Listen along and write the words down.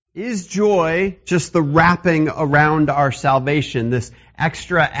Is joy just the wrapping around our salvation, this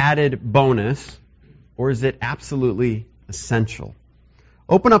extra added bonus, or is it absolutely essential?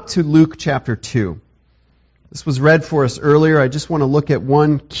 Open up to Luke chapter 2. This was read for us earlier. I just want to look at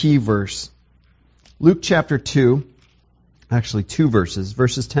one key verse. Luke chapter 2, actually 2 verses,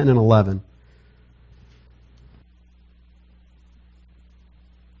 verses 10 and 11.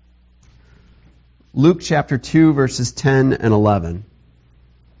 Luke chapter 2, verses 10 and 11.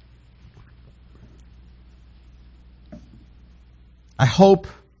 I hope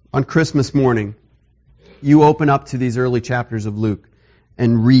on Christmas morning you open up to these early chapters of Luke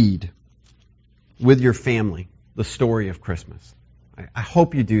and read with your family the story of Christmas. I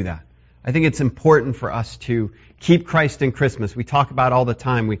hope you do that. I think it's important for us to keep Christ in Christmas. We talk about all the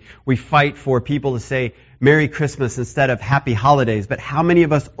time. We fight for people to say Merry Christmas instead of Happy Holidays. But how many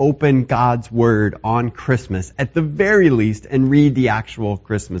of us open God's Word on Christmas at the very least and read the actual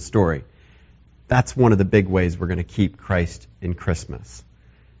Christmas story? That's one of the big ways we're going to keep Christ in Christmas.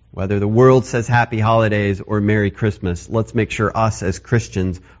 Whether the world says Happy Holidays or Merry Christmas, let's make sure us as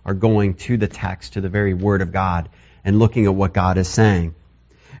Christians are going to the text, to the very Word of God, and looking at what God is saying.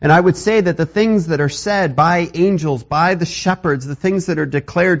 And I would say that the things that are said by angels, by the shepherds, the things that are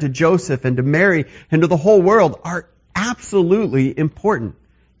declared to Joseph and to Mary and to the whole world are absolutely important.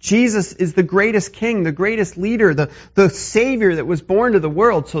 Jesus is the greatest king, the greatest leader, the Savior that was born to the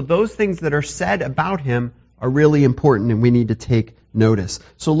world. So those things that are said about Him are really important and we need to take notice.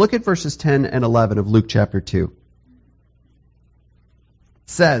 So look at verses 10 and 11 of Luke chapter 2. It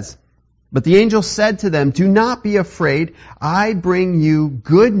says, "But the angel said to them, 'Do not be afraid. I bring you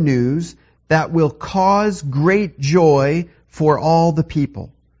good news that will cause great joy for all the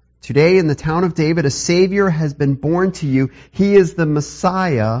people. Today in the town of David, a Savior has been born to you. He is the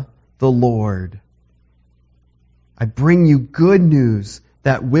Messiah, the Lord.' I bring you good news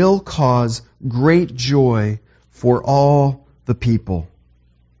that will cause great joy for all the people."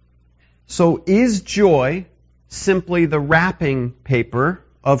 So is joy simply the wrapping paper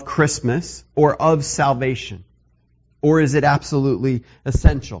of Christmas or of salvation? Or is it absolutely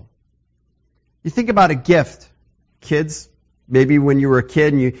essential? You think about a gift, kids. Maybe when you were a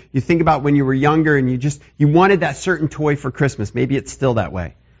kid and you think about when you were younger and you wanted that certain toy for Christmas. Maybe it's still that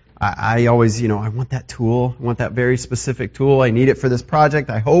way. I always, I want that tool. I want that very specific tool. I need it for this project.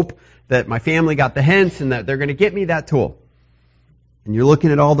 I hope that my family got the hint and that they're going to get me that tool. And you're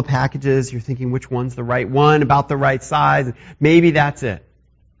looking at all the packages. You're thinking which one's the right one, about the right size. Maybe that's it.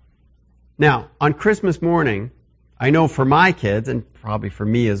 Now, on Christmas morning, I know for my kids, and probably for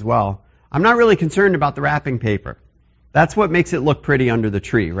me as well, I'm not really concerned about the wrapping paper. That's what makes it look pretty under the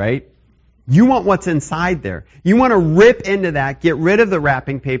tree, right? You want what's inside there. You want to rip into that, get rid of the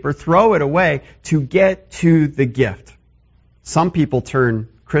wrapping paper, throw it away to get to the gift. Some people turn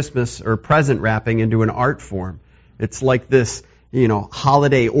Christmas or present wrapping into an art form. It's like this,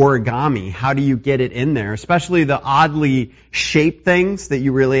 holiday origami. How do you get it in there? Especially the oddly shaped things that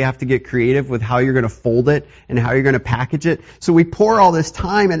you really have to get creative with how you're going to fold it and how you're going to package it. So we pour all this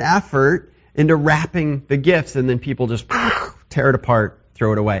time and effort into wrapping the gifts, and then people just tear it apart,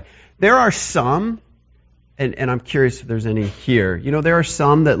 throw it away. There are some, and I'm curious if there's any here, there are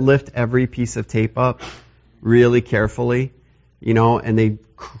some that lift every piece of tape up really carefully, and they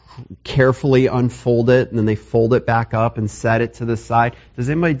carefully unfold it, and then they fold it back up and set it to the side. Does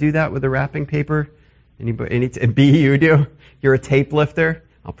anybody do that with the wrapping paper? Anybody? B, you do? You're a tape lifter?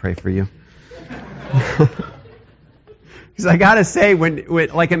 I'll pray for you. Because I got to say, when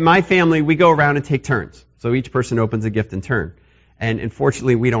like in my family, we go around and take turns. So each person opens a gift in turn. And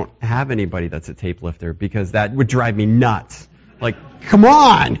unfortunately, we don't have anybody that's a tape lifter because that would drive me nuts. Like, come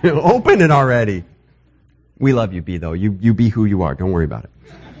on, open it already. We love you, B, though. You be who you are. Don't worry about it.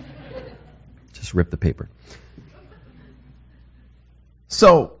 Just rip the paper.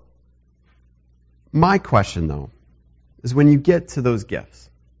 So, my question, though, is when you get to those gifts,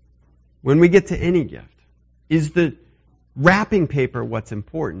 when we get to any gift, is the wrapping paper what's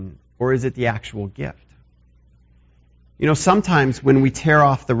important, or is it the actual gift? Sometimes when we tear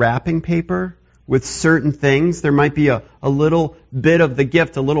off the wrapping paper with certain things, there might be a little bit of the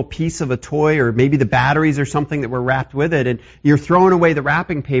gift, a little piece of a toy, or maybe the batteries or something that were wrapped with it, and you're throwing away the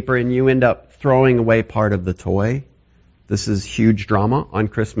wrapping paper and you end up throwing away part of the toy. This is huge drama on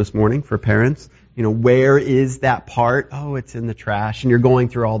Christmas morning for parents. Where is that part? Oh, it's in the trash, and you're going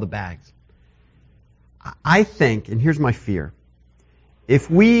through all the bags. I think, and here's my fear, if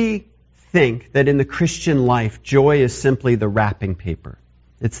we think that in the Christian life, joy is simply the wrapping paper,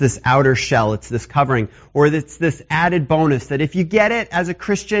 It's this outer shell. It's this covering. Or it's this added bonus that if you get it as a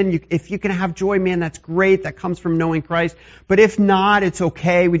Christian, if you can have joy, man, that's great. That comes from knowing Christ. But if not, it's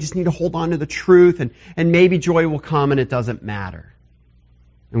okay. We just need to hold on to the truth, and maybe joy will come and it doesn't matter.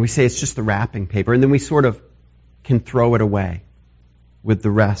 And we say it's just the wrapping paper. And then we sort of can throw it away with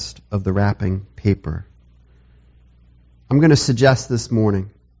the rest of the wrapping paper. I'm going to suggest this morning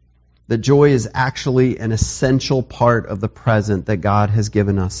that joy is actually an essential part of the present that God has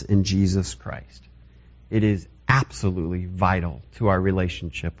given us in Jesus Christ. It is absolutely vital to our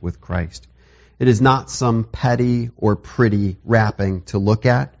relationship with Christ. It is not some petty or pretty wrapping to look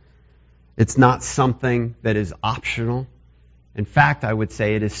at. It's not something that is optional. In fact, I would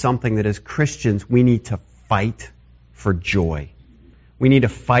say it is something that as Christians we need to fight for joy. We need to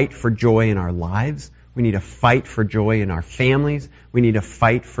fight for joy in our lives. We need to fight for joy in our families. We need to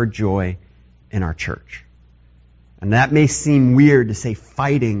fight for joy in our church. And that may seem weird to say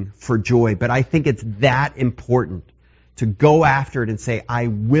fighting for joy, but I think it's that important to go after it and say, I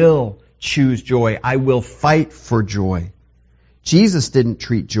will choose joy. I will fight for joy. Jesus didn't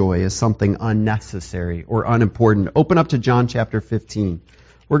treat joy as something unnecessary or unimportant. Open up to John chapter 15.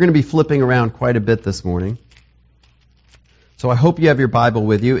 We're going to be flipping around quite a bit this morning. So I hope you have your Bible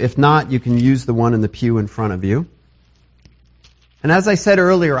with you. If not, you can use the one in the pew in front of you. And as I said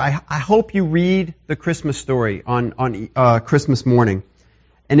earlier, I hope you read the Christmas story on Christmas morning.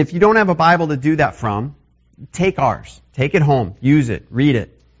 And if you don't have a Bible to do that from, take ours. Take it home. Use it. Read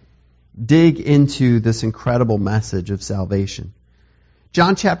it. Dig into this incredible message of salvation.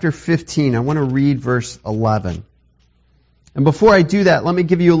 John chapter 15, I want to read verse 11. And before I do that, let me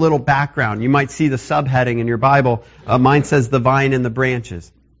give you a little background. You might see the subheading in your Bible. Mine says the vine and the branches.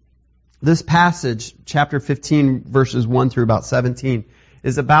 This passage, chapter 15, verses 1 through about 17,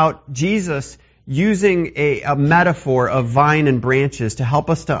 is about Jesus using a metaphor of vine and branches to help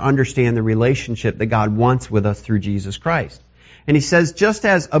us to understand the relationship that God wants with us through Jesus Christ. And he says, just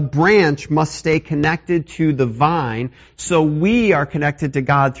as a branch must stay connected to the vine, so we are connected to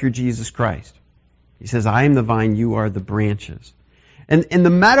God through Jesus Christ. He says, I am the vine, you are the branches. And the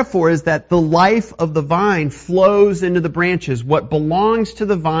metaphor is that the life of the vine flows into the branches. What belongs to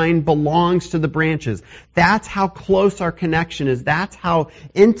the vine belongs to the branches. That's how close our connection is. That's how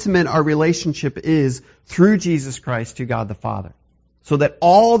intimate our relationship is through Jesus Christ to God the Father. So that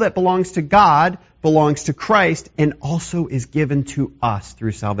all that belongs to God belongs to Christ and also is given to us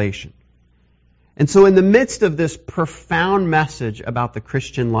through salvation. And so in the midst of this profound message about the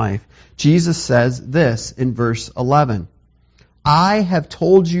Christian life, Jesus says this in verse 11. I have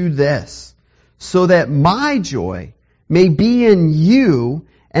told you this so that my joy may be in you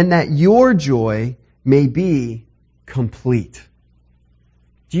and that your joy may be complete.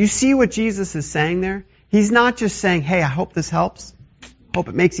 Do you see what Jesus is saying there? He's not just saying, hey, I hope this helps. I hope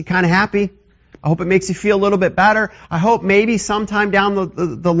it makes you kind of happy. I hope it makes you feel a little bit better. I hope maybe sometime down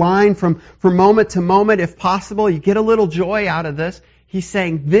the line from moment to moment, if possible, you get a little joy out of this. He's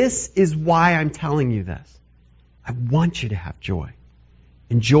saying, this is why I'm telling you this. I want you to have joy.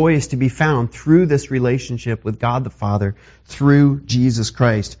 And joy is to be found through this relationship with God the Father through Jesus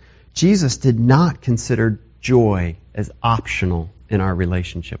Christ. Jesus did not consider joy as optional in our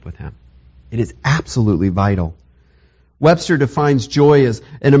relationship with Him. It is absolutely vital. Webster defines joy as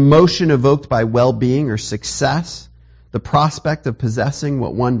an emotion evoked by well-being or success, the prospect of possessing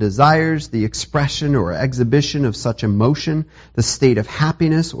what one desires, the expression or exhibition of such emotion, the state of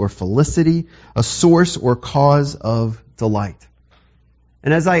happiness or felicity, a source or cause of delight.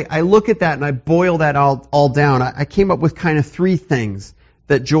 And as I look at that and I boil that all down, I came up with kind of three things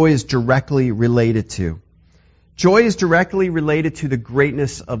that joy is directly related to. Joy is directly related to the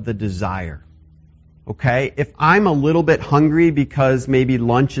greatness of the desire. Okay, if I'm a little bit hungry because maybe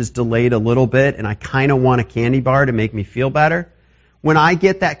lunch is delayed a little bit and I kind of want a candy bar to make me feel better, when I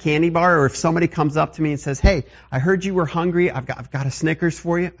get that candy bar, or if somebody comes up to me and says, hey, I heard you were hungry, I've got a Snickers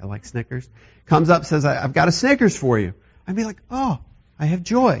for you. I like Snickers. Comes up, says, I've got a Snickers for you. I'd be like, oh, I have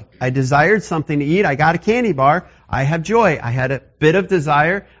joy. I desired something to eat. I got a candy bar. I have joy. I had a bit of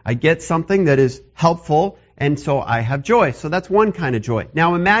desire. I get something that is helpful. And so I have joy. So that's one kind of joy.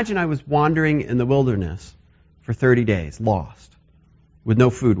 Now imagine I was wandering in the wilderness for 30 days, lost, with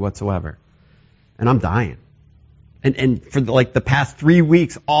no food whatsoever. And I'm dying. And for the past 3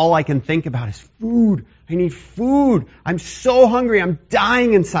 weeks, all I can think about is food. I need food. I'm so hungry. I'm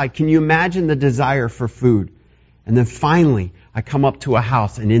dying inside. Can you imagine the desire for food? And then finally, I come up to a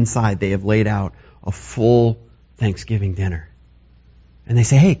house and inside they have laid out a full Thanksgiving dinner. And they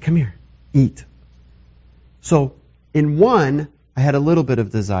say, hey, come here, eat. So in one, I had a little bit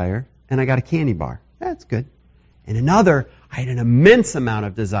of desire, and I got a candy bar. That's good. In another, I had an immense amount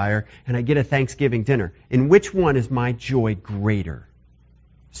of desire, and I get a Thanksgiving dinner. In which one is my joy greater?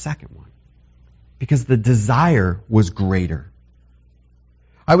 Second one. Because the desire was greater.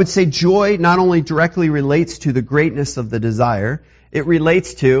 I would say joy not only directly relates to the greatness of the desire, it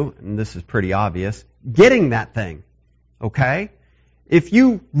relates to, and this is pretty obvious, getting that thing. Okay? If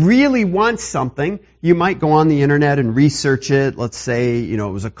you really want something, you might go on the internet and research it. Let's say, it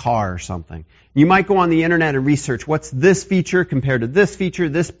was a car or something. You might go on the internet and research what's this feature compared to this feature,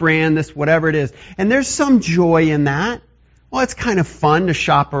 this brand, this whatever it is. And there's some joy in that. Well, it's kind of fun to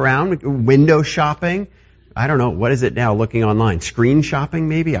shop around, window shopping. I don't know, what is it now, looking online? Screen shopping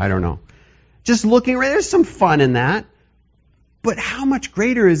maybe? I don't know. Just looking around, there's some fun in that. But how much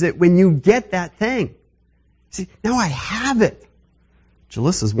greater is it when you get that thing? See, now I have it.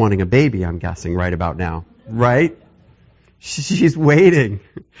 Jalissa's wanting a baby, I'm guessing, right about now. Right? She's waiting.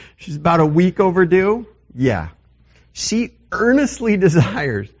 She's about a week overdue. Yeah. She earnestly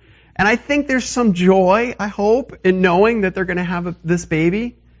desires. And I think there's some joy, I hope, in knowing that they're going to have this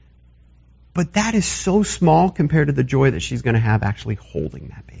baby. But that is so small compared to the joy that she's going to have actually holding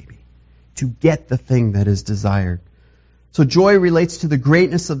that baby. To get the thing that is desired. So joy relates to the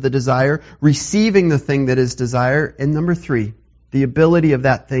greatness of the desire, receiving the thing that is desired. And number 3, the ability of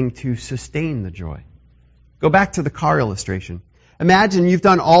that thing to sustain the joy. Go back to the car illustration. Imagine you've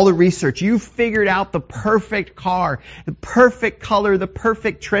done all the research. You've figured out the perfect car, the perfect color, the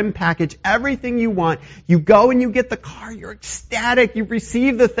perfect trim package, everything you want. You go and you get the car. You're ecstatic. You've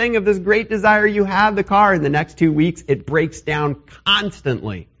received the thing of this great desire. You have the car. In the next 2 weeks, it breaks down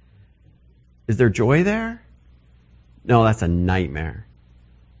constantly. Is there joy there? No, that's a nightmare.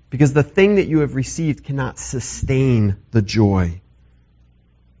 Because the thing that you have received cannot sustain the joy.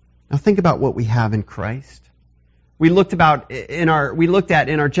 Now think about what we have in Christ. We looked at in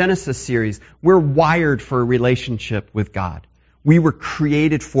our Genesis series, we're wired for a relationship with God. We were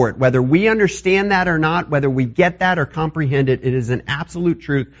created for it. Whether we understand that or not, whether we get that or comprehend it, it is an absolute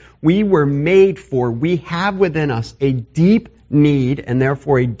truth. We were made for, we have within us a deep need and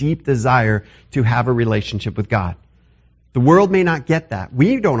therefore a deep desire to have a relationship with God. The world may not get that.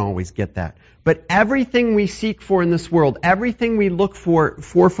 We don't always get that. But everything we seek for in this world, everything we look for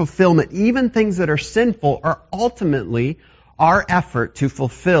fulfillment, even things that are sinful, are ultimately our effort to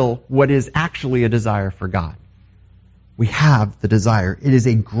fulfill what is actually a desire for God. We have the desire. It is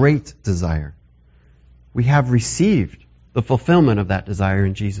a great desire. We have received the fulfillment of that desire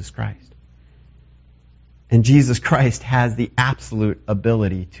in Jesus Christ. And Jesus Christ has the absolute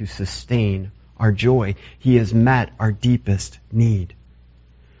ability to sustain our joy. He has met our deepest need.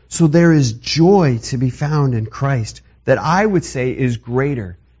 So there is joy to be found in Christ that I would say is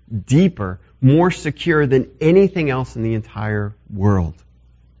greater, deeper, more secure than anything else in the entire world.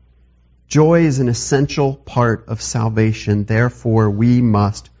 Joy is an essential part of salvation. Therefore, we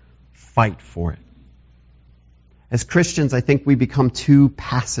must fight for it. As Christians, I think we become too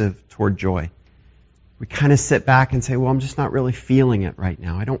passive toward joy. We kind of sit back and say, well, I'm just not really feeling it right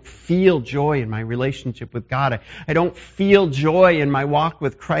now. I don't feel joy in my relationship with God. I don't feel joy in my walk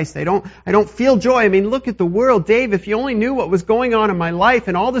with Christ. I don't feel joy. I mean, look at the world. Dave, if you only knew what was going on in my life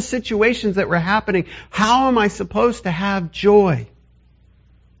and all the situations that were happening, how am I supposed to have joy?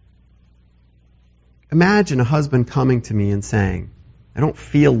 Imagine a husband coming to me and saying, I don't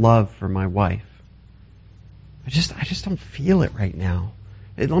feel love for my wife. I just don't feel it right now.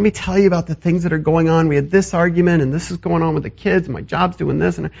 Let me tell you about the things that are going on. We had this argument, and this is going on with the kids. My job's doing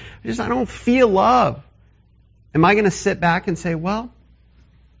this, and I don't feel love. Am I going to sit back and say, well,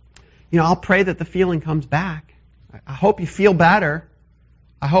 I'll pray that the feeling comes back. I hope you feel better.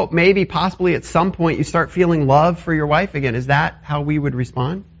 I hope maybe, possibly at some point, you start feeling love for your wife again. Is that how we would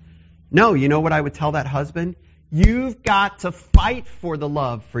respond? No, you know what I would tell that husband? You've got to fight for the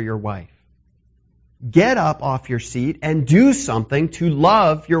love for your wife. Get up off your seat and do something to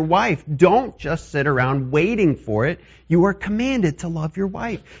love your wife. Don't just sit around waiting for it. You are commanded to love your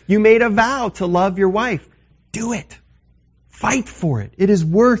wife. You made a vow to love your wife. Do it. Fight for it. It is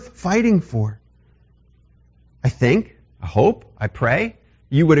worth fighting for. I think, I hope, I pray,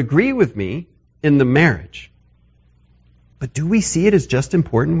 you would agree with me in the marriage. But do we see it as just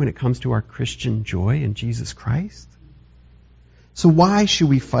important when it comes to our Christian joy in Jesus Christ? So why should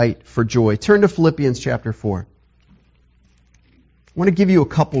we fight for joy? Turn to Philippians chapter 4. I want to give you a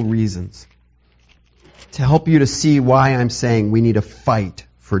couple reasons to help you to see why I'm saying we need to fight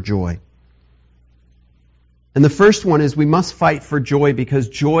for joy. And the first one is we must fight for joy because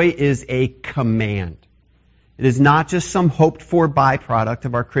joy is a command. It is not just some hoped-for byproduct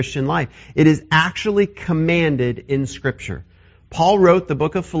of our Christian life. It is actually commanded in Scripture. Paul wrote the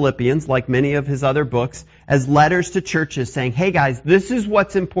book of Philippians, like many of his other books, as letters to churches saying, hey guys, this is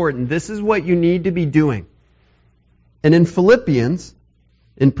what's important. This is what you need to be doing. And in Philippians,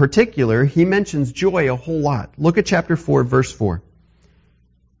 in particular, he mentions joy a whole lot. Look at chapter 4, verse 4.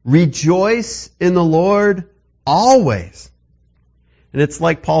 Rejoice in the Lord always. And it's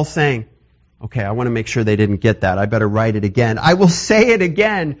like Paul saying, okay, I want to make sure they didn't get that. I better write it again. I will say it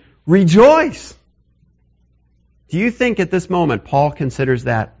again. Rejoice. Do you think at this moment Paul considers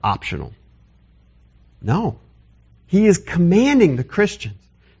that optional? No. He is commanding the Christians.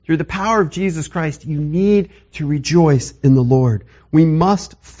 Through the power of Jesus Christ, you need to rejoice in the Lord. We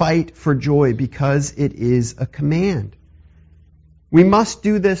must fight for joy because it is a command. We must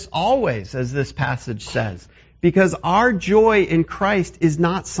do this always, as this passage says, because our joy in Christ is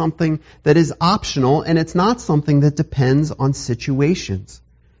not something that is optional, and it's not something that depends on situations.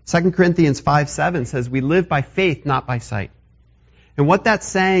 2 Corinthians 5:7 says, we live by faith, not by sight. And what that's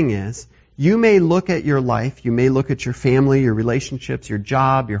saying is, you may look at your life, you may look at your family, your relationships, your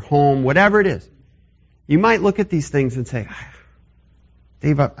job, your home, whatever it is. You might look at these things and say,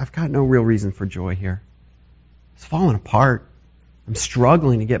 Dave, I've got no real reason for joy here. It's falling apart. I'm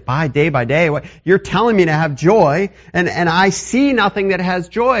struggling to get by day. You're telling me to have joy, and I see nothing that has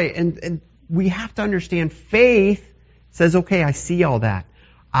joy. And we have to understand faith says, okay, I see all that.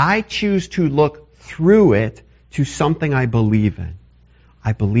 I choose to look through it to something I believe in.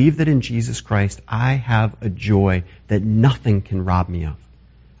 I believe that in Jesus Christ I have a joy that nothing can rob me of.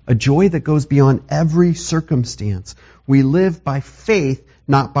 A joy that goes beyond every circumstance. We live by faith,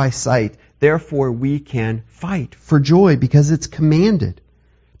 not by sight. Therefore, we can fight for joy because it's commanded.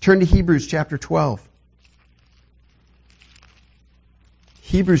 Turn to Hebrews chapter 12.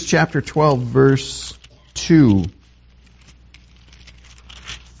 Hebrews chapter 12, verse 2.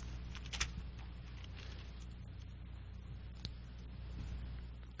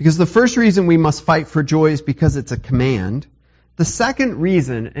 Because the first reason we must fight for joy is because it's a command. The second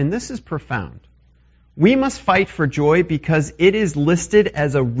reason, and this is profound, we must fight for joy because it is listed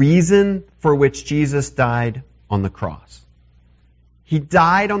as a reason for which Jesus died on the cross. He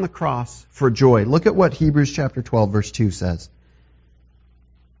died on the cross for joy. Look at what Hebrews chapter 12, verse 2 says.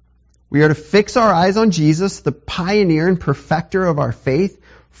 We are to fix our eyes on Jesus, the pioneer and perfecter of our faith.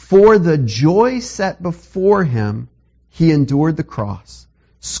 For the joy set before him, he endured the cross,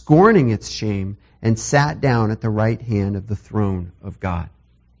 scorning its shame, and sat down at the right hand of the throne of God.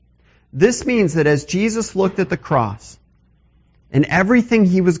 This means that as Jesus looked at the cross and everything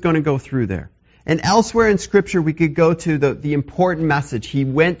he was going to go through there, and elsewhere in Scripture we could go to the important message. He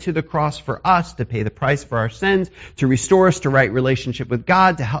went to the cross for us to pay the price for our sins, to restore us to right relationship with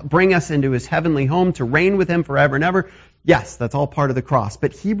God, to help bring us into his heavenly home, to reign with him forever and ever. Yes, that's all part of the cross.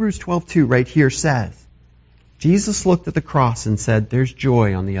 But Hebrews 12:2 right here says, Jesus looked at the cross and said, there's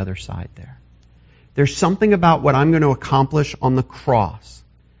joy on the other side there. There's something about what I'm going to accomplish on the cross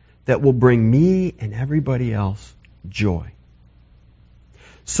that will bring me and everybody else joy.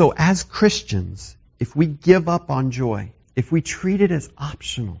 So as Christians, if we give up on joy, if we treat it as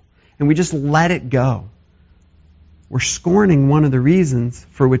optional, and we just let it go, we're scorning one of the reasons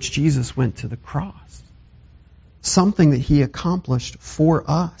for which Jesus went to the cross. Something that he accomplished for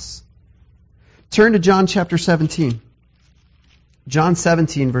us. Turn to John chapter 17. John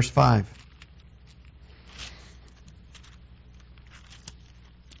 17, verse 5.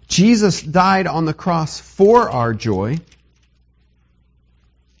 Jesus died on the cross for our joy,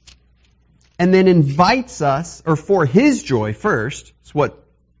 and then invites us, or for his joy first. It's what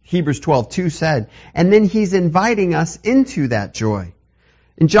Hebrews 12:2 said. And then he's inviting us into that joy.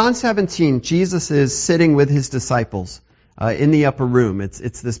 In John 17, Jesus is sitting with his disciples in the upper room.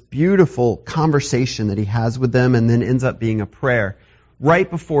 It's this beautiful conversation that he has with them, and then ends up being a prayer right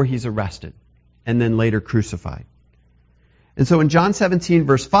before he's arrested and then later crucified. And so in John 17,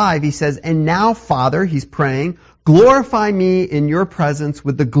 verse 5, he says, and now, Father, he's praying, glorify me in your presence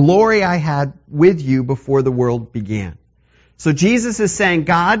with the glory I had with you before the world began. So Jesus is saying,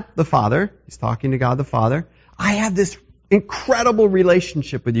 God the Father, he's talking to God the Father, I have this incredible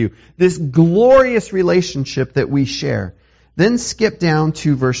relationship with you, this glorious relationship that we share. Then skip down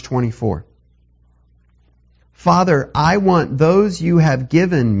to verse 24. Father, I want those you have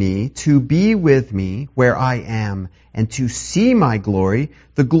given me to be with me where I am, and to see my glory,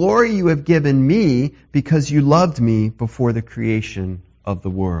 the glory you have given me because you loved me before the creation of the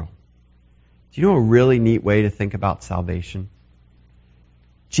world. Do you know a really neat way to think about salvation?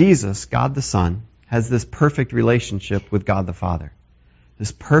 Jesus, God the Son, has this perfect relationship with God the Father.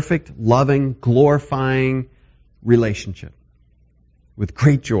 This perfect, loving, glorifying relationship with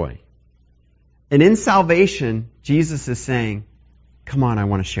great joy. And in salvation, Jesus is saying, come on, I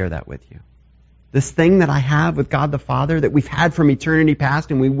want to share that with you. This thing that I have with God the Father, that we've had from eternity past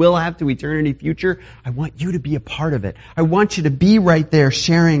and we will have to eternity future, I want you to be a part of it. I want you to be right there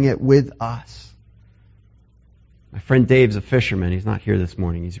sharing it with us. My friend Dave's a fisherman. He's not here this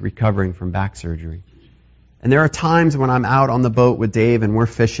morning. He's recovering from back surgery. And there are times when I'm out on the boat with Dave and we're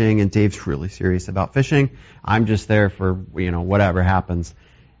fishing, and Dave's really serious about fishing. I'm just there for, whatever happens.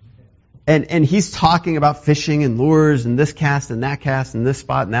 And he's talking about fishing and lures and this cast and this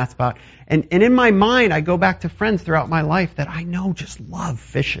spot and that spot. And in my mind, I go back to friends throughout my life that I know just love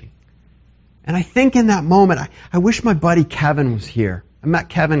fishing. And I think in that moment, I wish my buddy Kevin was here. I met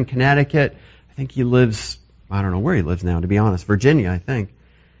Kevin in Connecticut. I think he lives, I don't know where he lives now, to be honest, Virginia, I think.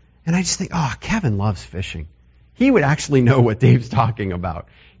 And I just think, Kevin loves fishing. He would actually know what Dave's talking about.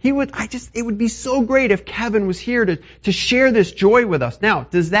 It would be so great if Kevin was here to share this joy with us. Now,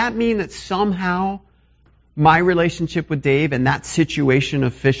 does that mean that somehow my relationship with Dave and that situation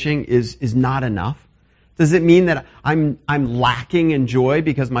of fishing is not enough? Does it mean that I'm lacking in joy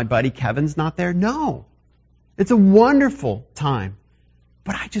because my buddy Kevin's not there? No. It's a wonderful time.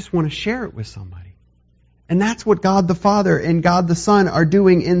 But I just want to share it with somebody. And that's what God the Father and God the Son are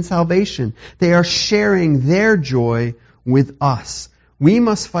doing in salvation. They are sharing their joy with us. We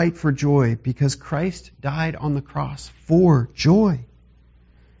must fight for joy because Christ died on the cross for joy.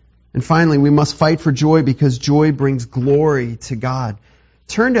 And finally, we must fight for joy because joy brings glory to God.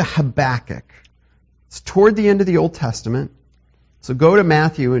 Turn to Habakkuk. It's toward the end of the Old Testament. So go to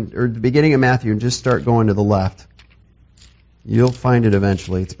Matthew, or the beginning of Matthew, and just start going to the left. You'll find it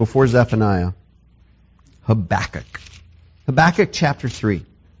eventually. It's before Zephaniah. Habakkuk. Habakkuk chapter 3.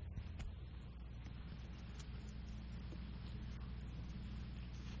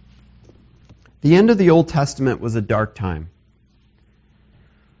 The end of the Old Testament was a dark time.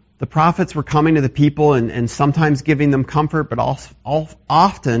 The prophets were coming to the people and sometimes giving them comfort, but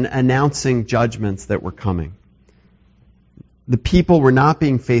often announcing judgments that were coming. The people were not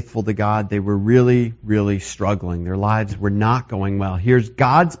being faithful to God. They were really, really struggling. Their lives were not going well. Here's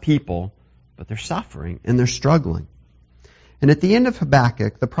God's people, but they're suffering and they're struggling. And at the end of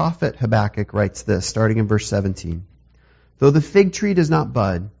Habakkuk, the prophet Habakkuk writes this, starting in verse 17. Though the fig tree does not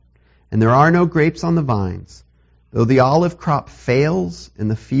bud, and there are no grapes on the vines, though the olive crop fails and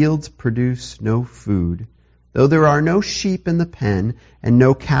the fields produce no food, though there are no sheep in the pen and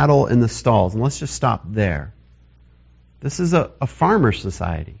no cattle in the stalls. And let's just stop there. This is a farmer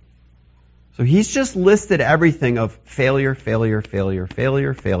society. So he's just listed everything of failure, failure, failure,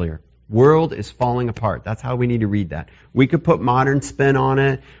 failure, failure. World is falling apart. That's how we need to read that. We could put modern spin on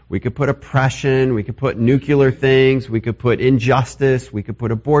it. We could put oppression. We could put nuclear things. We could put injustice. We could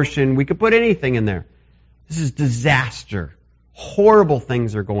put abortion. We could put anything in there. This is disaster. Horrible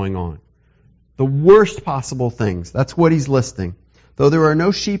things are going on. The worst possible things. That's what he's listing. Though there are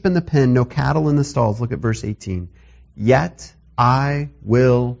no sheep in the pen, no cattle in the stalls. Look at verse 18. Yet I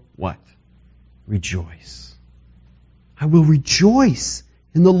will what? Rejoice. I will rejoice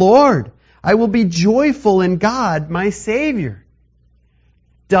in the Lord. I will be joyful in God, my Savior.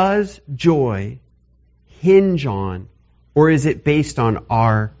 Does joy hinge on, or is it based on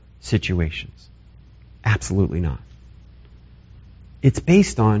our situations? Absolutely not. It's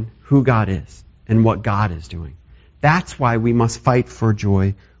based on who God is and what God is doing. That's why we must fight for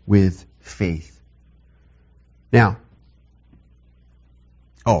joy with faith. Now,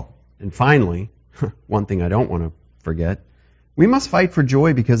 and finally, one thing I don't want to forget, we must fight for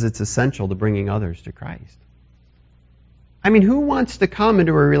joy because it's essential to bringing others to Christ. I mean, who wants to come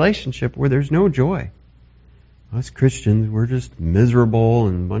into a relationship where there's no joy? Us Christians, we're just miserable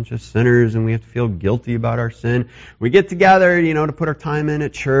and a bunch of sinners and we have to feel guilty about our sin. We get together, to put our time in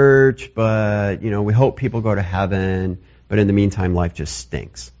at church, but, we hope people go to heaven. But in the meantime, life just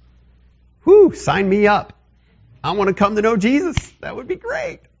stinks. Whew, sign me up. I want to come to know Jesus. That would be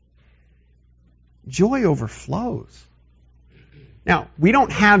great. Joy overflows. Now, we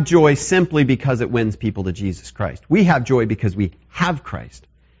don't have joy simply because it wins people to Jesus Christ. We have joy because we have Christ.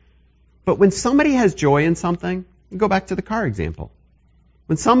 But when somebody has joy in something, go back to the car example.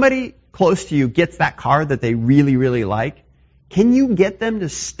 When somebody close to you gets that car that they really, really like, can you get them to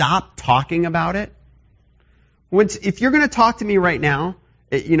stop talking about it? If you're going to talk to me right now,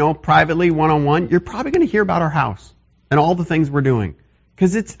 privately, one-on-one, you're probably going to hear about our house and all the things we're doing.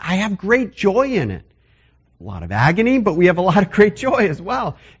 Because I have great joy in it. A lot of agony, but we have a lot of great joy as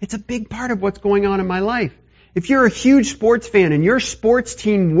well. It's a big part of what's going on in my life. If you're a huge sports fan and your sports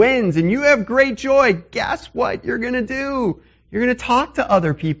team wins and you have great joy, guess what you're going to do? You're going to talk to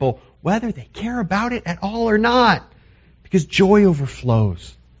other people, whether they care about it at all or not. Because joy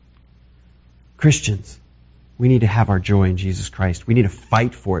overflows. Christians, We need to have our joy in Jesus Christ. We need to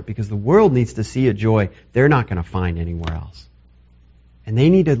fight for it because the world needs to see a joy they're not going to find anywhere else. And they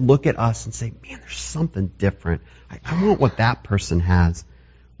need to look at us and say, man, there's something different. I want what that person has.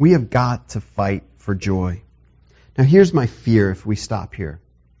 We have got to fight for joy. Now here's my fear if we stop here.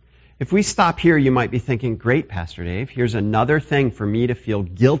 If we stop here, you might be thinking, great, Pastor Dave, here's another thing for me to feel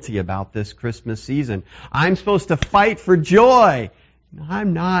guilty about this Christmas season. I'm supposed to fight for joy. No,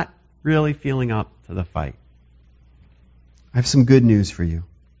 I'm not really feeling up to the fight. I have some good news for you.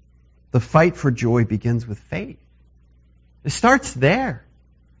 The fight for joy begins with faith. It starts there.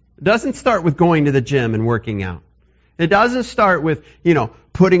 It doesn't start with going to the gym and working out. It doesn't start with,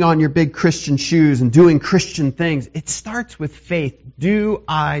 putting on your big Christian shoes and doing Christian things. It starts with faith. Do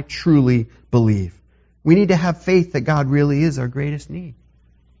I truly believe? We need to have faith that God really is our greatest need.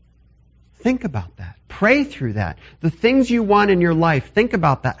 Think about that. Pray through that. The things you want in your life, think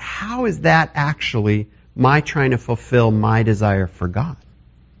about that. How is that actually my trying to fulfill my desire for God?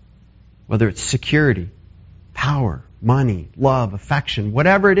 Whether it's security, power, money, love, affection,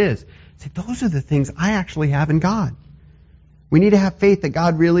 whatever it is. Say, those are the things I actually have in God. We need to have faith that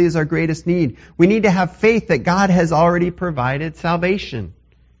God really is our greatest need. We need to have faith that God has already provided salvation.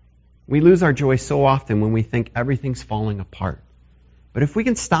 We lose our joy so often when we think everything's falling apart. But if we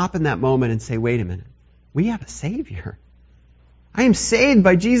can stop in that moment and say, wait a minute, we have a Savior. I am saved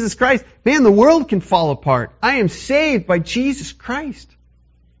by Jesus Christ. Man, the world can fall apart. I am saved by Jesus Christ.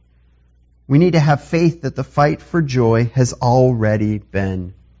 We need to have faith that the fight for joy has already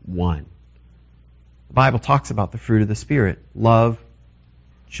been won. The Bible talks about the fruit of the Spirit. Love,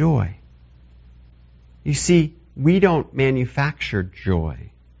 joy. You see, we don't manufacture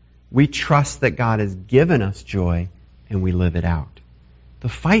joy. We trust that God has given us joy and we live it out. The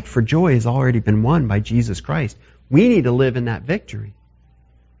fight for joy has already been won by Jesus Christ. We need to live in that victory.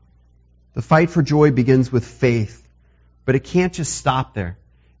 The fight for joy begins with faith, but it can't just stop there.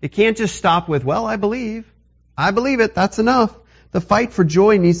 It can't just stop with, well, I believe. I believe it. That's enough. The fight for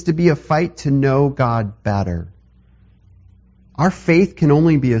joy needs to be a fight to know God better. Our faith can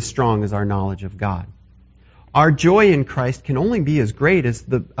only be as strong as our knowledge of God. Our joy in Christ can only be as great as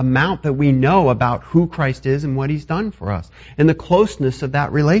the amount that we know about who Christ is and what He's done for us, and the closeness of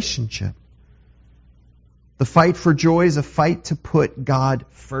that relationship. The fight for joy is a fight to put God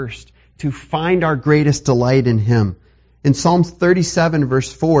first, to find our greatest delight in Him. In Psalms 37,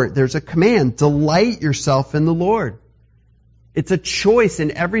 verse 4, there's a command, delight yourself in the Lord. It's a choice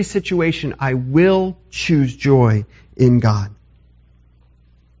in every situation. I will choose joy in God.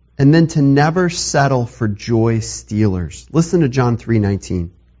 And then to never settle for joy stealers. Listen to John 3:19.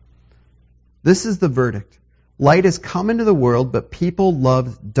 This is the verdict. Light has come into the world, but people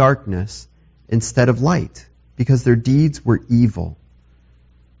loved darkness instead of light because their deeds were evil.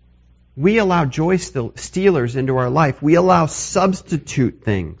 We allow joy stealers into our life. We allow substitute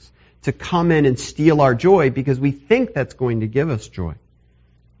things to come in and steal our joy because we think that's going to give us joy.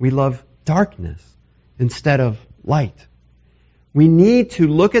 We love darkness instead of light. We need to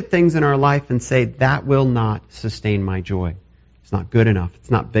look at things in our life and say, that will not sustain my joy. It's not good enough.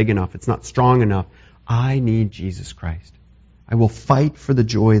 It's not big enough. It's not strong enough. I need Jesus Christ. I will fight for the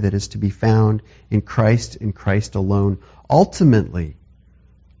joy that is to be found in Christ and Christ alone. Ultimately,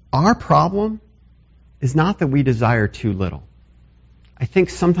 our problem is not that we desire too little. I think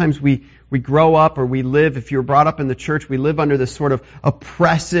sometimes we grow up or we live, if you're brought up in the church, we live under this sort of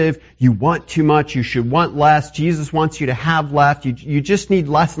oppressive, you want too much, you should want less, Jesus wants you to have less, you just need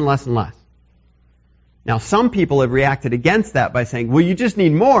less and less and less. Now some people have reacted against that by saying, well, you just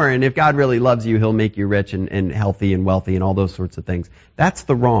need more, and if God really loves you, He'll make you rich and healthy and wealthy and all those sorts of things. That's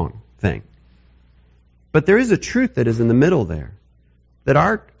the wrong thing. But there is a truth that is in the middle there. That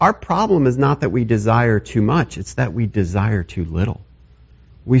our problem is not that we desire too much, it's that we desire too little.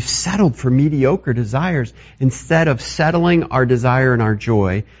 We've settled for mediocre desires instead of settling our desire and our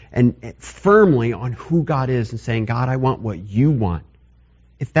joy and firmly on who God is and saying, God, I want what you want.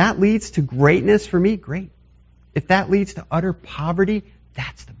 If that leads to greatness for me, great. If that leads to utter poverty,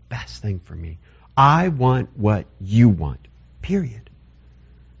 that's the best thing for me. I want what you want, period.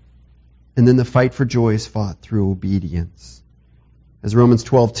 And then the fight for joy is fought through obedience. As Romans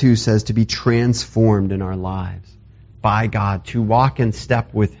 12:2 says, to be transformed in our lives by God, to walk in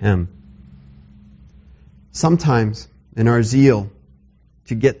step with Him. Sometimes, in our zeal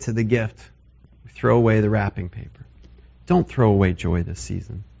to get to the gift, we throw away the wrapping paper. Don't throw away joy this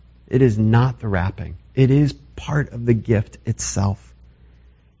season. It is not the wrapping. It is part of the gift itself.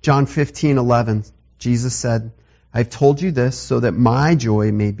 John 15:11, Jesus said, I've told you this so that my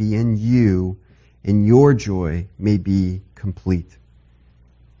joy may be in you and your joy may be complete.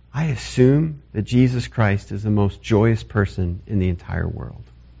 I assume that Jesus Christ is the most joyous person in the entire world.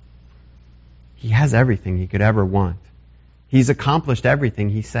 He has everything he could ever want. He's accomplished everything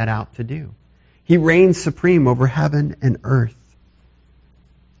he set out to do. He reigns supreme over heaven and earth.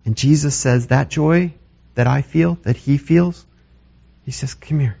 And Jesus says, that joy that I feel, that he feels, he says,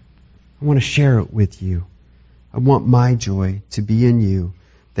 come here. I want to share it with you. I want my joy to be in you,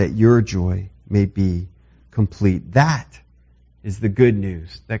 that your joy may be complete. That is the good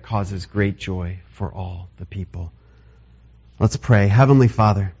news that causes great joy for all the people. Let's pray. Heavenly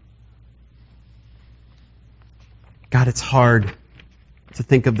Father, God, it's hard to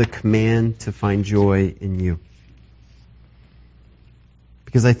think of the command to find joy in you.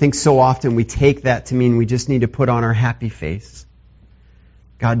 Because I think so often we take that to mean we just need to put on our happy face.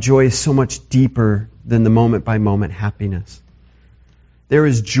 God, joy is so much deeper than the moment-by-moment happiness. There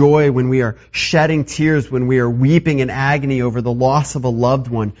is joy when we are shedding tears, when we are weeping in agony over the loss of a loved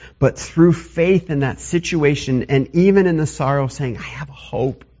one. But through faith in that situation, and even in the sorrow, saying, I have a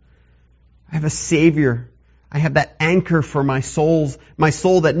hope. I have a Savior. I have that anchor for my soul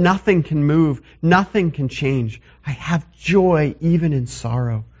that nothing can move, nothing can change. I have joy even in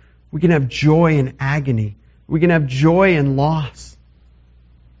sorrow. We can have joy in agony. We can have joy in loss.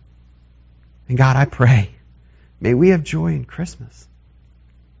 And God, I pray, may we have joy in Christmas.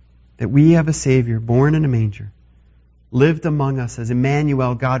 That we have a Savior born in a manger, lived among us as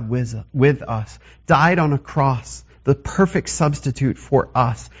Emmanuel, God with us, died on a cross, the perfect substitute for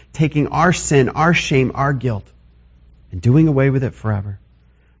us, taking our sin, our shame, our guilt, and doing away with it forever,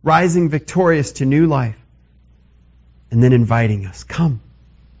 rising victorious to new life, and then inviting us, come,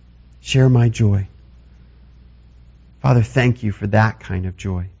 share my joy. Father, thank you for that kind of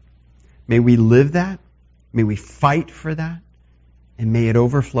joy. May we live that, may we fight for that, and may it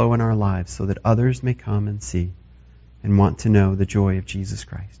overflow in our lives so that others may come and see and want to know the joy of Jesus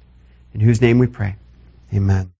Christ. In whose name we pray. Amen.